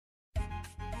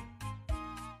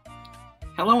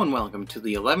Hello and welcome to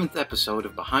the 11th episode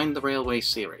of Behind the Railway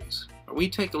series, where we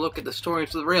take a look at the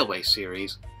stories of the Railway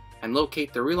series and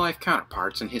locate their real-life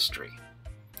counterparts in history.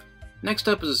 Next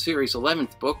up is the series'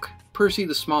 11th book, Percy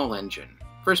the Small Engine,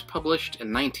 first published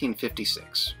in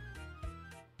 1956.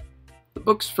 The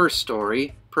book's first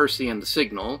story, Percy and the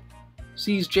Signal,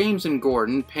 sees James and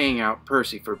Gordon paying out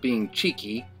Percy for being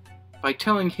cheeky by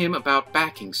telling him about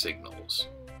backing signals.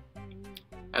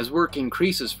 As work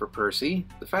increases for Percy,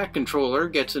 the Fat Controller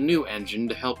gets a new engine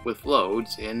to help with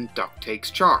loads in Duck Takes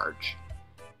Charge.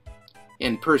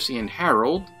 In Percy and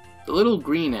Harold, the little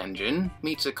green engine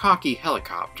meets a cocky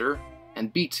helicopter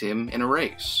and beats him in a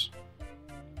race.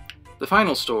 The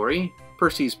final story,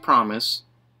 Percy's Promise,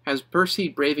 has Percy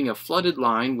braving a flooded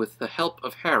line with the help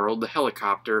of Harold the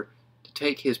helicopter to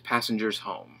take his passengers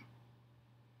home.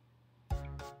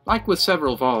 Like with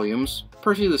several volumes,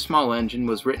 Percy the Small Engine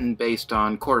was written based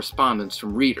on correspondence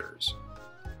from readers.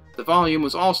 The volume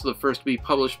was also the first to be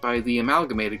published by the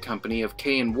amalgamated company of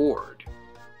Kay and Ward.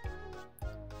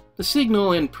 The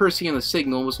signal in Percy and the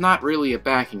Signal was not really a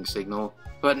backing signal,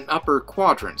 but an upper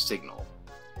quadrant signal.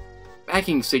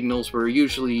 Backing signals were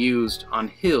usually used on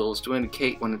hills to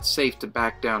indicate when it's safe to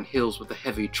back down hills with a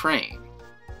heavy train.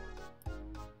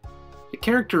 The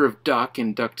character of Duck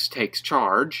in Duck Takes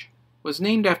Charge was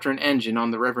named after an engine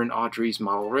on the Reverend Audrey's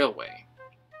model railway.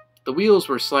 The wheels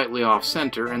were slightly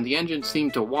off-center and the engine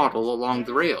seemed to waddle along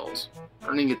the rails,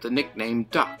 earning it the nickname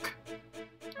Duck.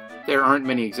 There aren't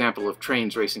many examples of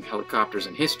trains racing helicopters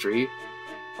in history,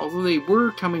 although they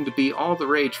were coming to be all the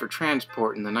rage for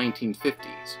transport in the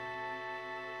 1950s.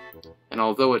 And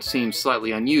although it seems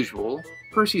slightly unusual,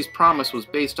 Percy's Promise was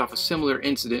based off a similar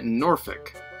incident in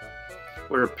Norfolk,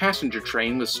 where a passenger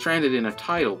train was stranded in a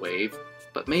tidal wave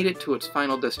but made it to its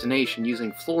final destination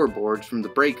using floorboards from the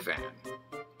brake van.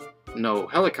 No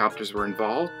helicopters were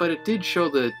involved, but it did show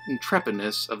the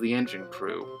intrepidness of the engine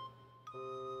crew.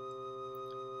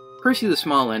 Percy the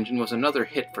Small Engine was another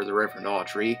hit for the Reverend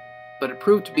Audrey, but it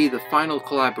proved to be the final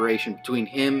collaboration between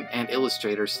him and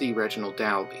illustrator C. Reginald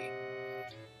Dalby.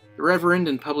 The Reverend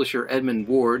and publisher Edmund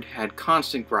Ward had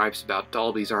constant gripes about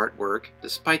Dalby's artwork,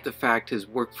 despite the fact his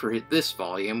work for this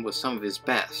volume was some of his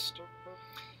best.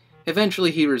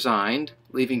 Eventually he resigned,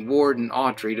 leaving Ward and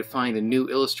Audrey to find a new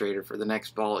illustrator for the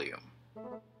next volume.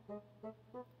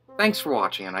 Thanks for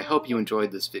watching, and I hope you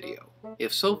enjoyed this video.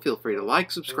 If so, feel free to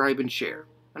like, subscribe, and share,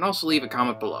 and also leave a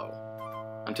comment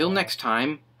below. Until next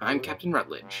time, I'm Captain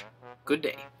Rutledge. Good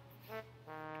day.